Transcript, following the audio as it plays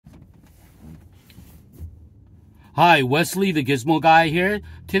Hi, Wesley the Gizmo Guy here.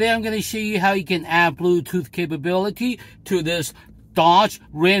 Today I'm going to show you how you can add Bluetooth capability to this Dodge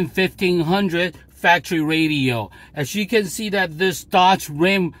Ram 1500 factory radio. As you can see that this Dodge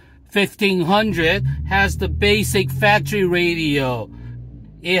Ram 1500 has the basic factory radio.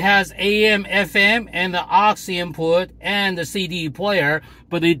 It has AM, FM, and the aux input and the CD player,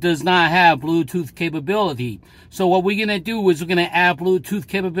 but it does not have Bluetooth capability. So what we're going to do is we're going to add Bluetooth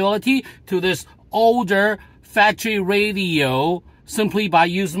capability to this older factory radio simply by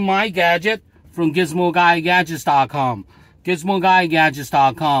using my gadget from GizmoGuyGadgets.com.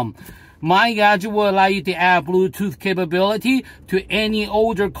 GizmoGuyGadgets.com. My gadget will allow you to add Bluetooth capability to any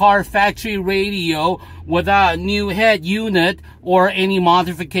older car factory radio without a new head unit or any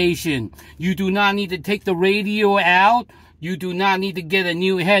modification. You do not need to take the radio out. You do not need to get a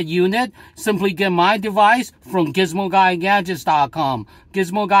new head unit. Simply get my device from GizmoGuyGadgets.com.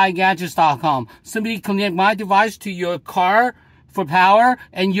 GizmoGuyGadgets.com. Simply connect my device to your car for power,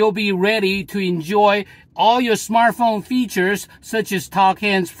 and you'll be ready to enjoy all your smartphone features such as talk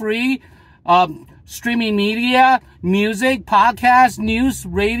hands-free, streaming media, music, podcast, news,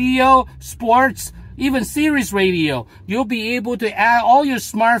 radio, sports, even Sirius radio. You'll be able to add all your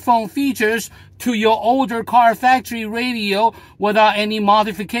smartphone features to your older car factory radio without any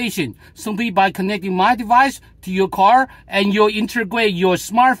modification. Simply by connecting my device to your car, and you'll integrate your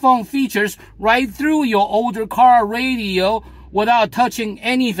smartphone features right through your older car radio without touching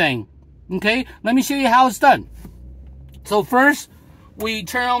anything. Okay, let me show you how it's done. So first, we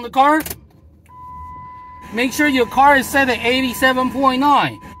turn on the car. Make sure your car is set at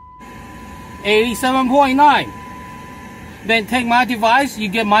 87.9. 87.9. Then take my device. You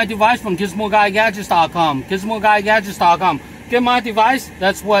get my device from GizmoGuyGadgets.com. GizmoGuyGadgets.com. Get my device.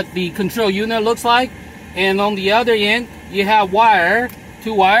 That's what the control unit looks like. And on the other end, you have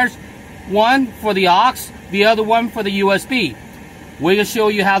two wires. One for the aux, the other one for the USB. We're going to show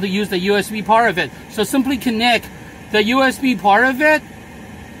you how to use the USB part of it. So simply connect the USB part of it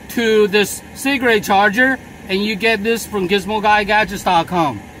to this cigarette charger, and you get this from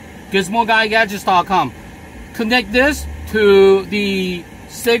GizmoGuyGadgets.com. GizmoGuyGadgets.com. Connect this to the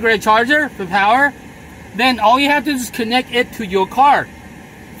cigarette charger for power. Then all you have to do is connect it to your car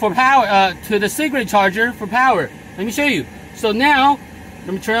for power, to the cigarette charger for power. Let me show you. So now,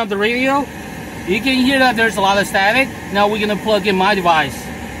 let me turn off the radio. You can hear that there's a lot of static. Now we're going to plug in my device.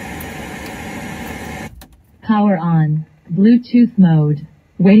 Power on. Bluetooth mode.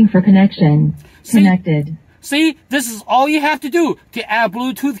 Waiting for connection. Connected. See, this is all you have to do to add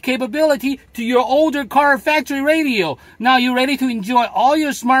Bluetooth capability to your older car factory radio. Now you're ready to enjoy all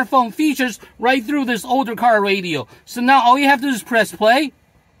your smartphone features right through this older car radio. So now all you have to do is press play.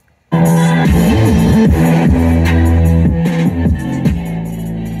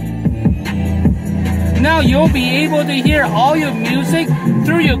 Now you'll be able to hear all your music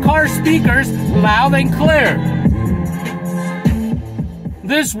through your car speakers loud and clear.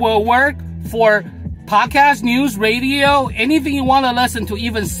 This will work for podcast, news, radio, anything you want to listen to,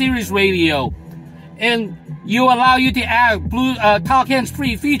 even Sirius radio. And you allow you to add talk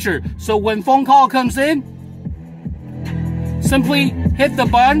hands-free feature. So when phone call comes in, simply hit the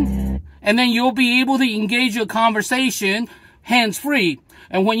button, and then you'll be able to engage your conversation hands-free.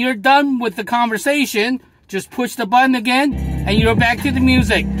 And when you're done with the conversation, just push the button again, and you're back to the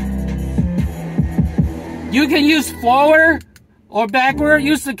music. You can use forward or backward,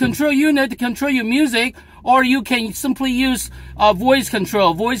 use the control unit to control your music, or you can simply use voice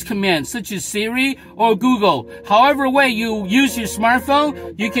control, voice commands, such as Siri or Google. However way you use your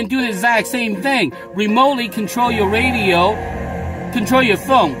smartphone, you can do the exact same thing. Remotely control your radio, control your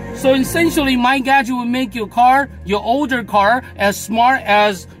phone. So essentially, my gadget will make your car, your older car, as smart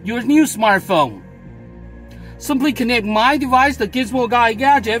as your new smartphone. Simply connect my device, the Gizmo Guy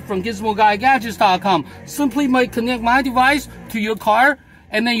Gadget from GizmoGuyGadgets.com. Simply connect my device to your car,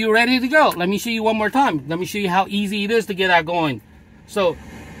 and then you're ready to go. Let me show you one more time. Let me show you how easy it is to get that going. So,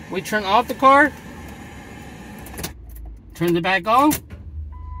 we turn off the car, turn it back on,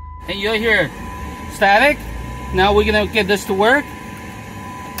 and you'll hear static. Now we're going to get this to work.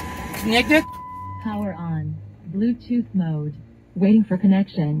 Connect it. Power on. Bluetooth mode. Waiting for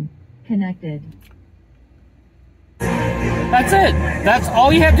connection. Connected. That's it. That's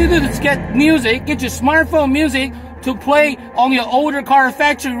all you have to do is get music, get your smartphone music to play on your older car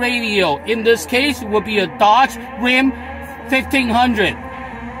factory radio. In this case, it will be a Dodge Ram 1500.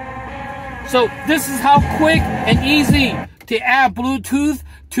 So this is how quick and easy to add Bluetooth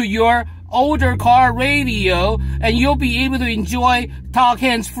to your older car radio, and you'll be able to enjoy talk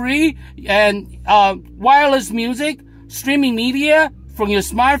hands-free and wireless music, streaming media from your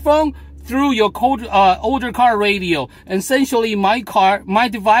smartphone through your older car radio. Essentially, my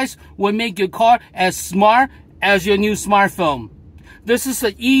device will make your car as smart as your new smartphone. This is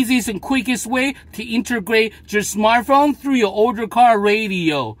the easiest and quickest way to integrate your smartphone through your older car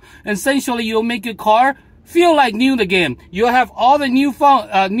radio. Essentially, you'll make your car feel like new again. You'll have all the new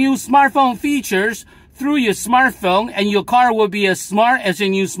smartphone features through your smartphone, and your car will be as smart as your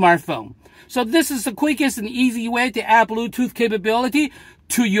new smartphone. So this is the quickest and easy way to add Bluetooth capability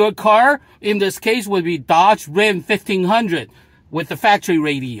to your car. In this case, would be Dodge Ram 1500 with the factory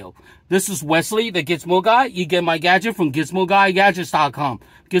radio. This is Wesley, the Gizmo Guy. You get my gadget from GizmoGuyGadgets.com.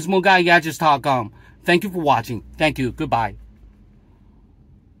 GizmoGuyGadgets.com. Thank you for watching. Thank you. Goodbye.